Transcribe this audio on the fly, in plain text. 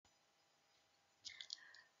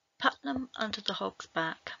Puttenham under the Hog's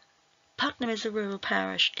Back. Puttenham is a rural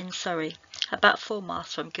parish in Surrey, about 4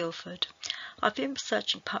 miles from Guildford. I've been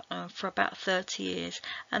researching Puttenham for about 30 years,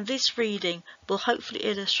 and this reading will hopefully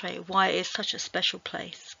illustrate why it is such a special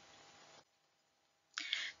place.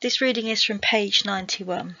 This reading is from page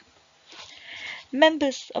 91.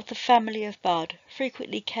 Members of the family of Budd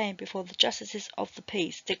frequently came before the justices of the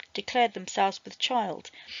peace to declare themselves with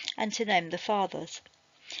child and to name the fathers.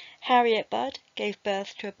 Harriet Budd gave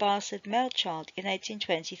birth to a bastard male child in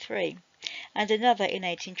 1823 and another in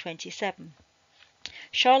 1827.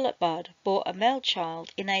 Charlotte Budd bore a male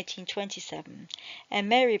child in 1827 and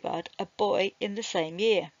Mary Budd a boy in the same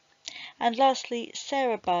year. And lastly,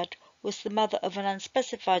 Sarah Budd was the mother of an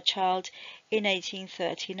unspecified child in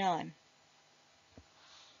 1839.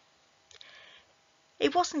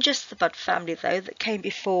 It wasn't just the Budd family, though, that came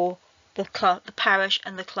before the parish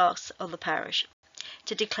and the clerks of the parish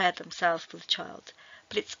to declare themselves with child,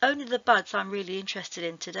 but it's only the Budds I'm really interested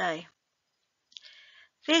in today.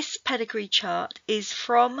 This pedigree chart is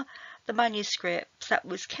from the manuscript that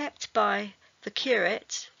was kept by the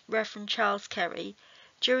curate, Reverend Charles Kerry,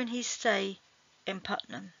 during his stay in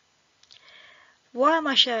Puttenham. Why am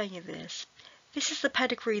I showing you this? This is the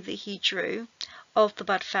pedigree that he drew of the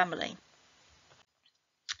Budd family.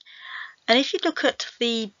 And if you look at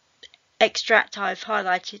the extract I've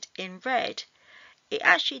highlighted in red, it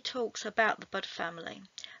actually talks about the Budd family.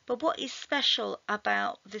 But what is special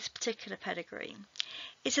about this particular pedigree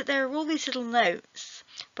is that there are all these little notes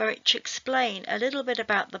where it explain a little bit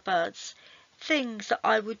about the Budds, things that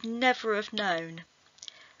I would never have known.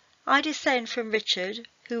 I descend from Richard,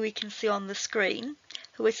 who we can see on the screen,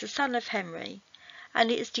 who is the son of Henry, and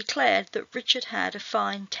it is declared that Richard had a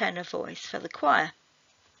fine tenor voice for the choir.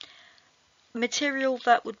 Material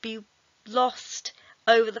that would be lost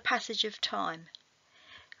over the passage of time.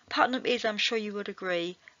 Puttenham is, I'm sure you would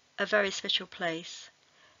agree, a very special place.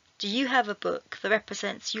 Do you have a book that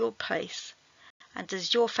represents your place? And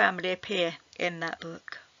does your family appear in that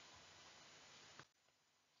book?